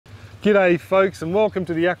G'day folks, and welcome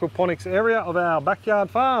to the aquaponics area of our backyard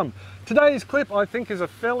farm. Today's clip I think is a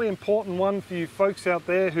fairly important one for you folks out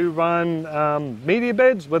there who run media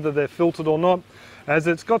beds, whether they're filtered or not, as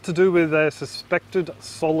it's got to do with a suspected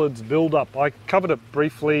solids buildup. I covered it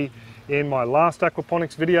briefly in my last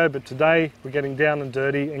aquaponics video, but today we're getting down and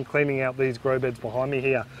dirty and cleaning out these grow beds behind me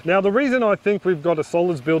here. Now the reason I think we've got a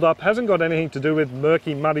solids buildup hasn't got anything to do with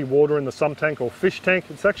murky muddy water in the sump tank or fish tank.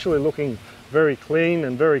 It's actually looking very clean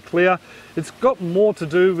and very clear. It's got more to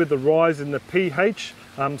do with the rise in the pH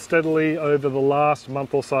steadily over the last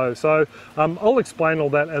month or so. So I'll explain all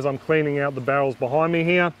that as I'm cleaning out the barrels behind me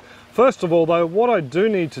here. First of all though, what I do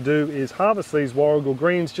need to do is harvest these warrigal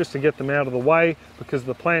greens just to get them out of the way, because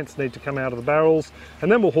the plants need to come out of the barrels,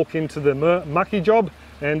 and then we'll hook into the mucky job,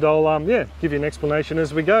 and I'll give you an explanation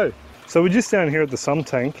as we go. So we're just down here at the sump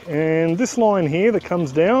tank, and this line here that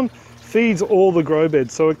comes down feeds all the grow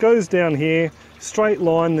beds. So it goes down here, straight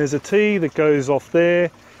line, there's a T that goes off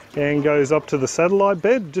there and goes up to the satellite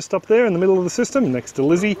bed just up there in the middle of the system next to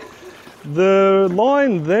Lizzie. The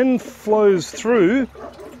line then flows through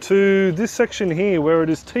to this section here where it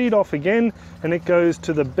is teed off again, and it goes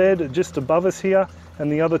to the bed just above us here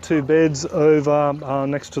and the other two beds over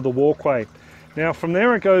next to the walkway. Now from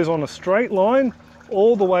there it goes on a straight line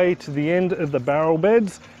all the way to the end of the barrel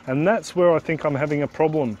beds, and that's where I think I'm having a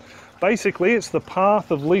problem. Basically, it's the path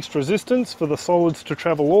of least resistance for the solids to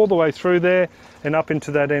travel all the way through there and up into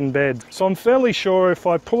that end bed. So I'm fairly sure if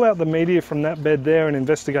I pull out the media from that bed there and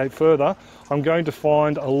investigate further, I'm going to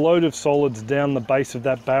find a load of solids down the base of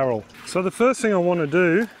that barrel. So the first thing I want to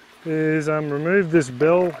do is remove this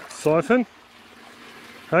bell siphon.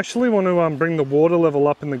 I actually want to bring the water level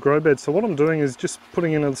up in the grow bed. So what I'm doing is just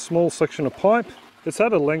putting in a small section of pipe. It's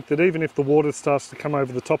at a length that even if the water starts to come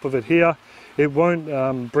over the top of it here, it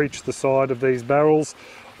won't breach the side of these barrels.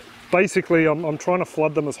 Basically, I'm trying to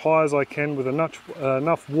flood them as high as I can with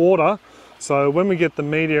enough water, so when we get the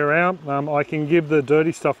media out, I can give the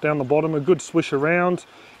dirty stuff down the bottom a good swish around,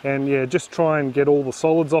 and yeah, just try and get all the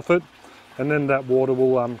solids off it, and then that water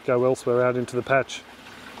will go elsewhere out into the patch.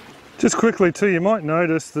 Just quickly too, you might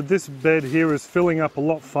notice that this bed here is filling up a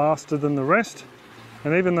lot faster than the rest.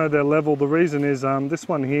 And even though they're level, the reason is this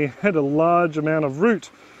one here had a large amount of root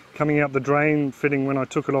coming out the drain fitting when I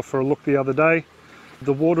took it off for a look the other day.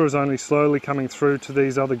 The water is only slowly coming through to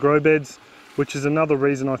these other grow beds, which is another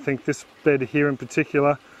reason I think this bed here in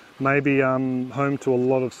particular may be home to a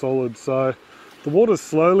lot of solids. So the water's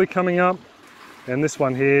slowly coming up, and this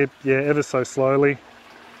one here, yeah, ever so slowly.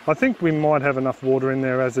 I think we might have enough water in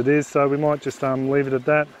there as it is, so we might just leave it at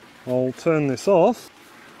that. I'll turn this off.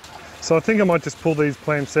 So I think I might just pull these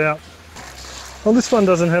plants out. Well, this one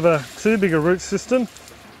doesn't have too big a root system.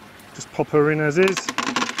 Just pop her in as is.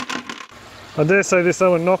 I dare say this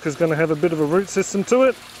MUCK is going to have a bit of a root system to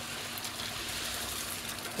it.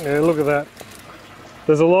 Yeah, look at that.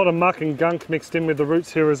 There's a lot of muck and gunk mixed in with the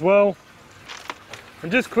roots here as well.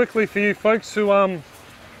 And just quickly for you folks who are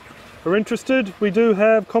interested, we do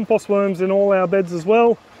have compost worms in all our beds as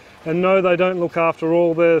well. And no, they don't look after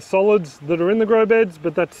all the solids that are in the grow beds,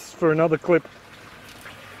 but that's for another clip.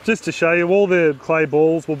 Just to show you, all the clay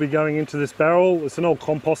balls will be going into this barrel. It's an old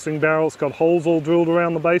composting barrel. It's got holes all drilled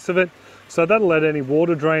around the base of it, so that'll let any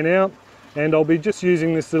water drain out. And I'll be just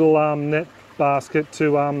using this little net basket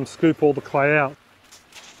to scoop all the clay out.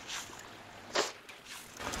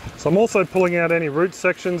 So I'm also pulling out any root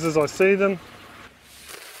sections as I see them.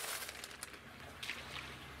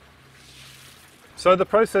 So the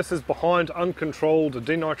processes behind uncontrolled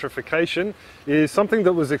denitrification is something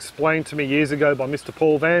that was explained to me years ago by Mr.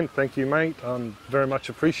 Paul Van. Thank you, mate. Very much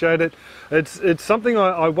appreciate it. It's something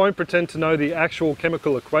I won't pretend to know the actual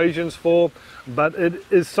chemical equations for, but it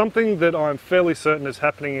is something that I'm fairly certain is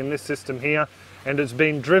happening in this system here, and it's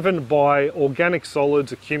been driven by organic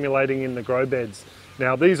solids accumulating in the grow beds.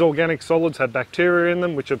 Now these organic solids have bacteria in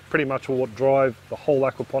them, which are pretty much what drive the whole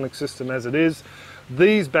aquaponic system as it is.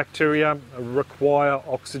 These bacteria require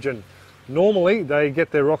oxygen. Normally they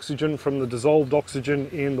get their oxygen from the dissolved oxygen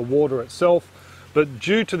in the water itself, but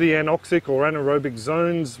due to the anoxic or anaerobic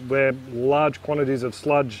zones where large quantities of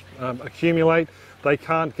sludge accumulate, they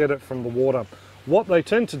can't get it from the water. What they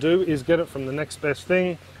tend to do is get it from the next best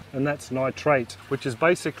thing, and that's nitrate, which is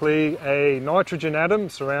basically a nitrogen atom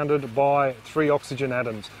surrounded by 3 oxygen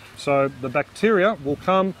atoms. So the bacteria will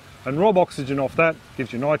come and rob oxygen off that,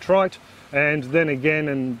 gives you nitrite, and then again,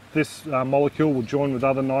 and this molecule will join with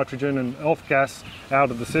other nitrogen and off gas out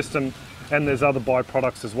of the system, and there's other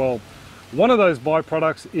byproducts as well. One of those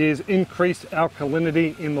byproducts is increased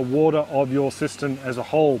alkalinity in the water of your system as a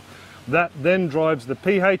whole. That then drives the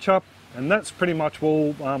pH up, And that's pretty much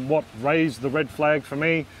all what raised the red flag for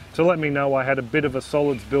me to let me know I had a bit of a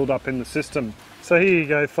solids build up in the system. So here you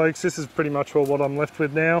go folks, this is pretty much all what I'm left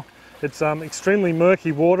with now. It's extremely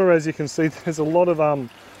murky water. As you can see, there's a lot of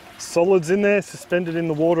solids in there suspended in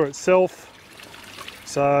the water itself.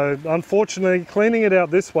 So unfortunately, cleaning it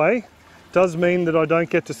out this way does mean that I don't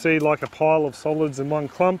get to see like a pile of solids in one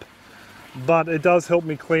clump, but it does help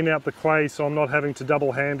me clean out the clay so I'm not having to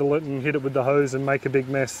double handle it and hit it with the hose and make a big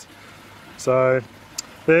mess. So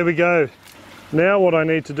there we go. Now what I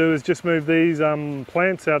need to do is just move these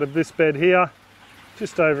plants out of this bed here,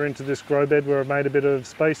 just over into this grow bed where I've made a bit of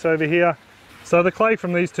space over here. So the clay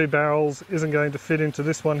from these two barrels isn't going to fit into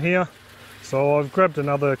this one here. So I've grabbed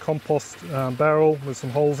another compost barrel with some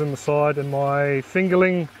holes in the side and my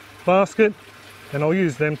fingerling basket, and I'll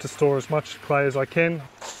use them to store as much clay as I can.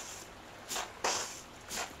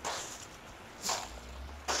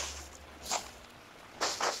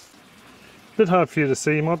 Bit hard for you to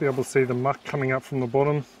see, you might be able to see the muck coming up from the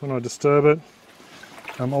bottom when I disturb it.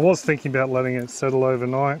 I was thinking about letting it settle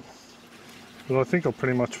overnight, but I think I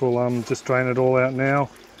pretty much will just drain it all out now.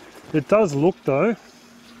 It does look though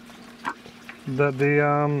that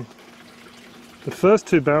the first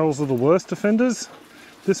two barrels are the worst offenders.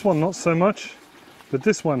 This one not so much, but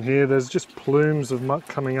this one here, there's just plumes of muck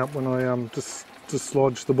coming up when I just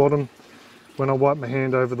dislodge the bottom, when I wipe my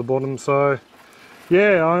hand over the bottom. So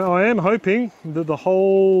yeah, I am hoping that the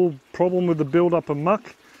whole problem with the build-up of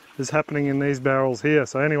muck is happening in these barrels here.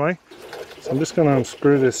 So anyway, so I'm just going to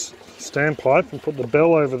unscrew this standpipe and put the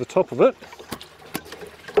bell over the top of it.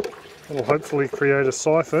 It'll hopefully create a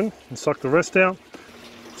siphon and suck the rest out.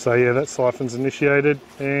 So yeah, that siphon's initiated,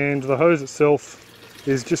 and the hose itself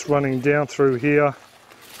is just running down through here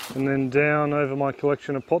and then down over my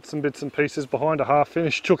collection of pots and bits and pieces behind a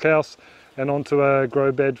half-finished chook house and onto a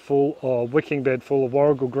grow bed full, or wicking bed full of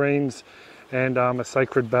warrigal greens and a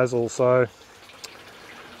sacred basil. So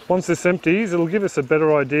once this empties, it'll give us a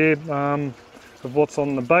better idea of what's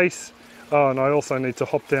on the base. Oh, and I also need to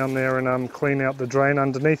hop down there and clean out the drain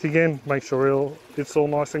underneath again, make sure it's all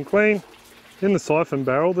nice and clean. In the siphon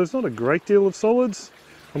barrel, there's not a great deal of solids.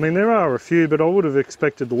 I mean, there are a few, but I would have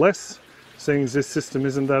expected less, seeing as this system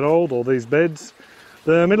isn't that old, or these beds.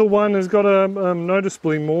 The middle one has got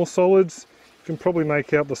noticeably more solids. You can probably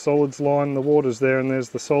make out the solids line, the water's there and there's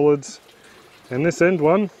the solids. And this end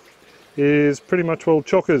one is pretty much all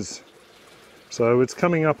chockers. So it's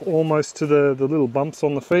coming up almost to the little bumps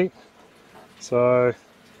on the feet. So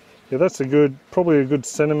yeah, that's probably a good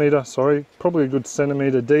centimetre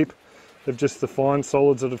deep of just the fine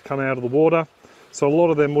solids that have come out of the water. So a lot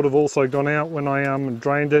of them would have also gone out when I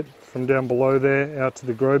drained it from down below there out to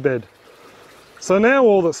the grow bed. So now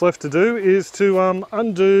all that's left to do is to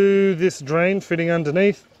undo this drain fitting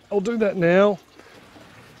underneath. I'll do that now.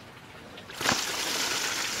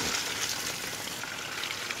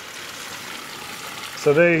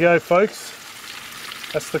 So there you go folks,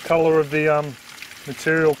 that's the colour of the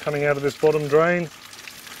material coming out of this bottom drain,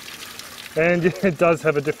 and it does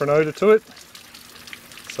have a different odour to it,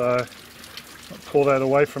 so I'll pour that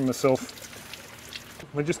away from myself.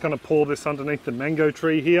 We're just going to pour this underneath the mango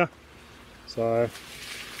tree here, so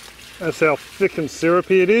that's how thick and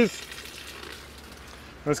syrupy it is.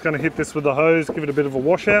 I'm just going to hit this with the hose, give it a bit of a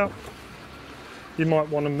wash out. You might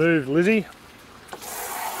want to move Lizzie.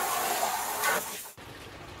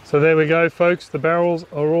 So there we go folks, the barrels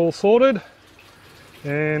are all sorted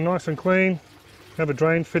and nice and clean. Have a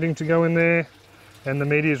drain fitting to go in there and the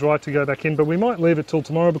media is right to go back in, but we might leave it till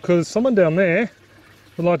tomorrow because someone down there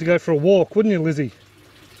would like to go for a walk, wouldn't you Lizzie? You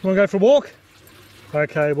want to go for a walk?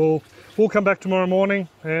 Okay, well we'll come back tomorrow morning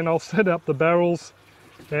and I'll set up the barrels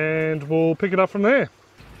and we'll pick it up from there.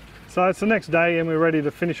 So it's the next day and we're ready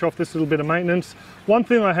to finish off this little bit of maintenance. One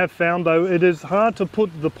thing I have found though, it is hard to put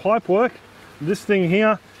the pipe work, this thing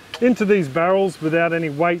here, into these barrels without any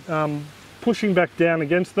weight pushing back down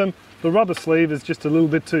against them. The rubber sleeve is just a little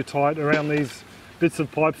bit too tight around these bits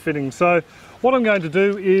of pipe fitting. So what I'm going to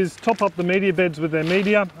do is top up the media beds with their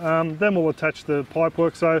media, then we'll attach the pipe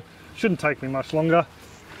work, so it shouldn't take me much longer.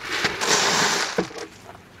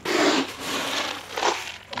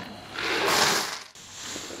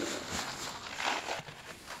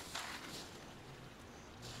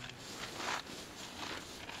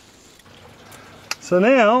 So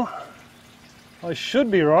now I should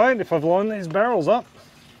be right if I've lined these barrels up.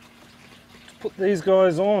 Let's put these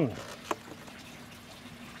guys on.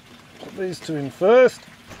 Put these two in first.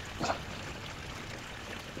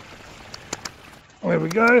 There we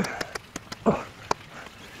go. And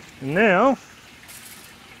now,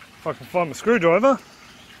 if I can find my screwdriver,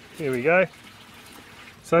 here we go.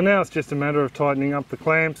 So now it's just a matter of tightening up the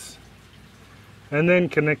clamps and then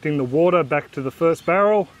connecting the water back to the first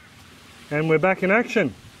barrel, and we're back in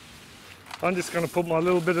action. I'm just going to put my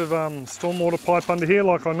little bit of stormwater pipe under here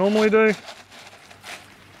like I normally do.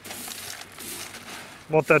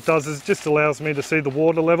 What that does is just allows me to see the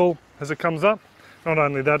water level as it comes up. Not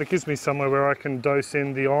only that, it gives me somewhere where I can dose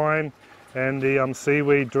in the iron and the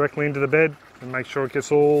seaweed directly into the bed and make sure it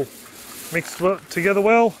gets all mixed together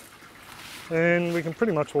well. And we can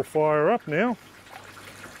pretty much all fire up now.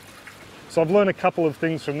 So I've learned a couple of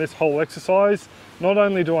things from this whole exercise. Not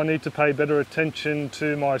only do I need to pay better attention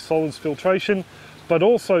to my solids filtration, but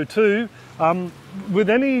also too, with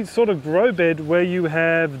any sort of grow bed where you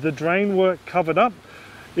have the drain work covered up,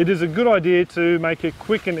 it is a good idea to make it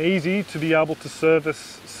quick and easy to be able to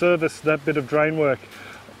service that bit of drain work.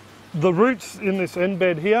 The roots in this end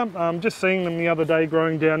bed here, just seeing them the other day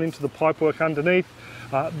growing down into the pipework underneath,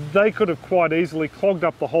 they could have quite easily clogged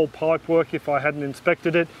up the whole pipework if I hadn't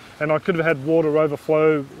inspected it, and I could have had water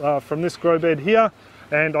overflow from this grow bed here,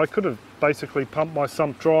 and I could have basically pumped my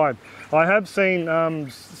sump dry. I have seen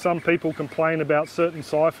some people complain about certain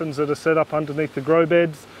siphons that are set up underneath the grow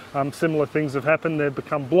beds. Similar things have happened, they've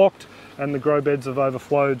become blocked and the grow beds have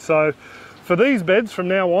overflowed. So for these beds from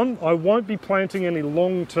now on, I won't be planting any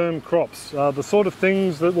long-term crops. The sort of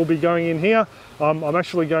things that will be going in here, I'm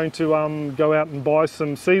actually going to go out and buy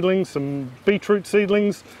some seedlings, some beetroot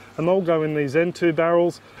seedlings, and they'll go in these N2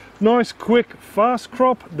 barrels. Nice, quick, fast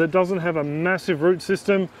crop that doesn't have a massive root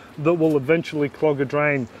system that will eventually clog a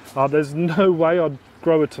drain. There's no way I'd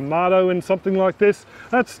grow a tomato in something like this.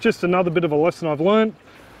 That's just another bit of a lesson I've learned.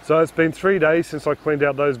 So it's been 3 days since I cleaned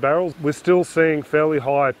out those barrels. We're still seeing fairly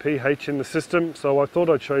high pH in the system, so I thought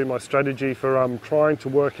I'd show you my strategy for trying to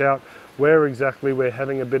work out where exactly we're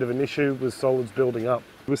having a bit of an issue with solids building up.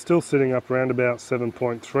 We're still sitting up around about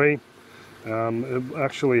 7.3. It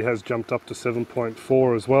actually has jumped up to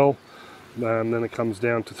 7.4 as well, and then it comes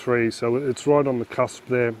down to 3, so it's right on the cusp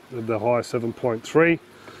there of the high 7.3.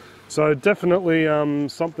 So definitely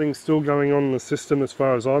something still going on in the system as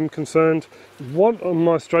far as I'm concerned. What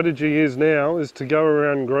my strategy is now is to go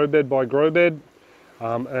around grow bed by grow bed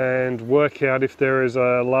and work out if there is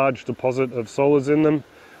a large deposit of solids in them.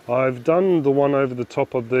 I've done the one over the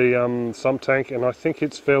top of the sump tank and I think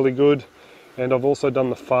it's fairly good. And I've also done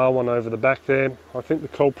the far one over the back there. I think the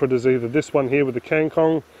culprit is either this one here with the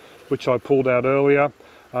Kangkong, which I pulled out earlier.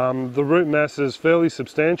 The root mass is fairly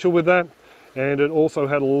substantial with that. And it also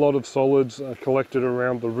had a lot of solids collected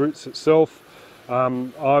around the roots itself.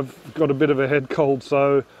 I've got a bit of a head cold,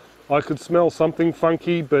 so I could smell something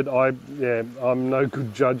funky, but I'm no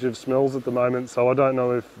good judge of smells at the moment, so I don't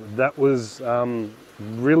know if that was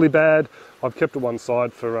really bad. I've kept it one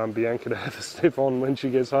side for Bianca to have a sniff on when she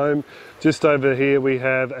gets home. Just over here we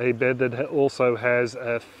have a bed that also has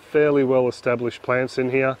a fairly well established plants in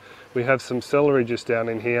here. We have some celery just down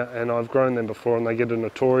in here, and I've grown them before and they get a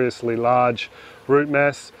notoriously large root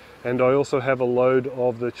mass. And I also have a load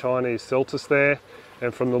of the Chinese celtis there,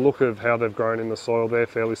 and from the look of how they've grown in the soil, they're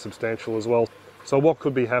fairly substantial as well. So what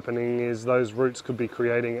could be happening is those roots could be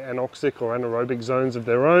creating anoxic or anaerobic zones of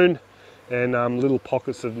their own, and little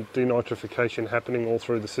pockets of denitrification happening all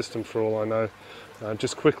through the system for all I know.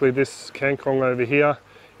 Just quickly, this Kangkong over here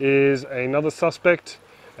is another suspect,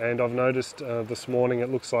 and I've noticed this morning it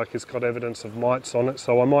looks like it's got evidence of mites on it,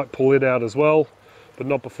 so I might pull it out as well, but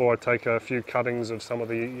not before I take a few cuttings of some of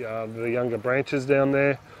the younger branches down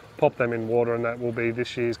there, pop them in water, and that will be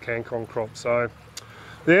this year's Kangkong crop. So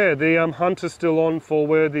yeah, the hunt is still on for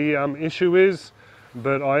where the issue is.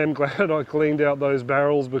 But I am glad I cleaned out those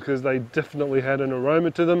barrels because they definitely had an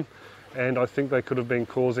aroma to them, and I think they could have been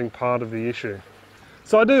causing part of the issue.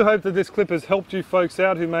 So I do hope that this clip has helped you folks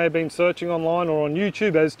out who may have been searching online or on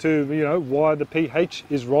YouTube as to, you know, why the pH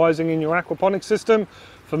is rising in your aquaponics system.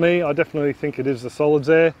 For me, I definitely think it is the solids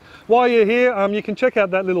there. While you're here, you can check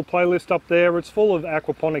out that little playlist up there. It's full of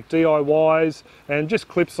aquaponic DIYs and just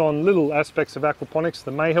clips on little aspects of aquaponics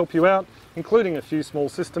that may help you out, including a few small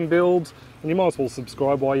system builds. And you might as well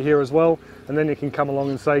subscribe while you're here as well, and then you can come along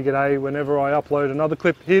and say g'day whenever I upload another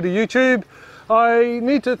clip here to YouTube. I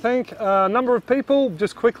need to thank a number of people,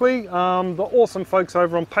 just quickly, the awesome folks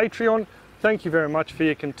over on Patreon. Thank you very much for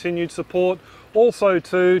your continued support. Also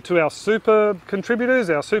to our super contributors,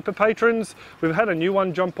 our super patrons. We've had a new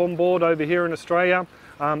one jump on board over here in Australia.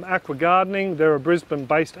 Aqua Gardening. They're a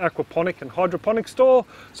Brisbane-based aquaponic and hydroponic store,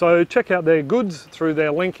 so check out their goods through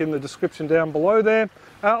their link in the description down below there.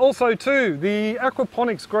 Also too, the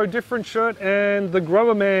Aquaponics Grow Different shirt and the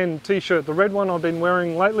Grower Man t-shirt, the red one I've been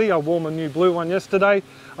wearing lately. I wore my new blue one yesterday.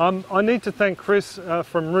 I need to thank Chris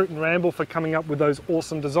from Root and Ramble for coming up with those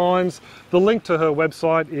awesome designs. The link to her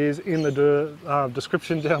website is in the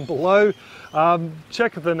description down below.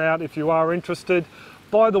 Check them out if you are interested.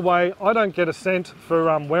 By the way, I don't get a cent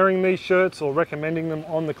for wearing these shirts or recommending them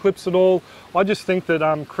on the clips at all. I just think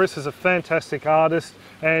that Chris is a fantastic artist,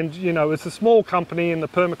 and you know, it's a small company in the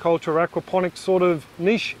permaculture aquaponics sort of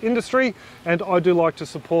niche industry, and I do like to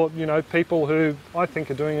support, you know, people who I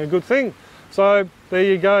think are doing a good thing. So there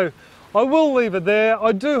you go. I will leave it there.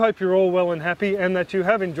 I do hope you're all well and happy and that you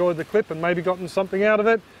have enjoyed the clip and maybe gotten something out of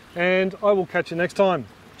it, and I will catch you next time.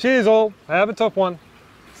 Cheers all, have a top one.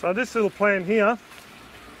 So this little plant here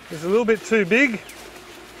is a little bit too big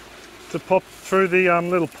to pop through the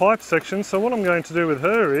little pipe section, so what I'm going to do with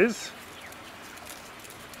her is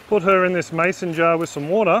put her in this mason jar with some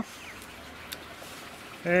water,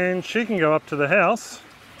 and she can go up to the house.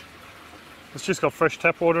 It's just got fresh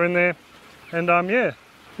tap water in there, and yeah,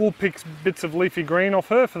 we'll pick bits of leafy green off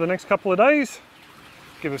her for the next couple of days,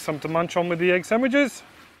 give her something to munch on with the egg sandwiches,